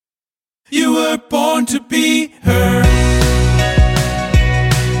You were born to be heard.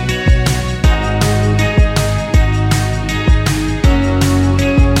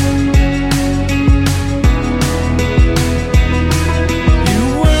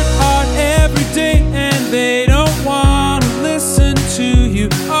 They don't want to listen to you,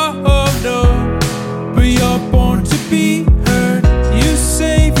 oh no. But you're born to be heard. You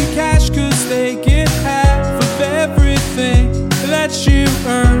save your cash cause they get half of everything that you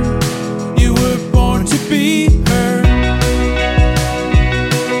earn. You were born to be heard.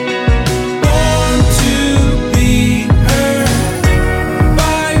 Born to be heard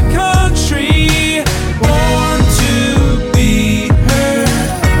by a country. Born to be heard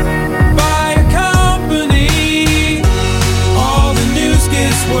by a company. All the news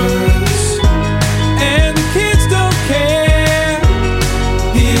gets worse and the kids don't care.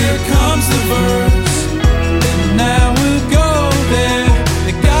 Here comes the verse, and now we'll go there.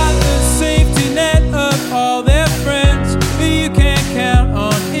 They got the safety net of all their friends who you can't count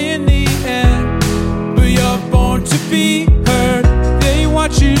on in the end. But you're born to be heard. They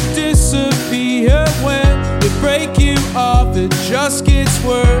watch you disappear when they break you off. It just gets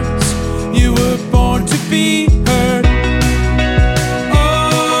worse. You were born to be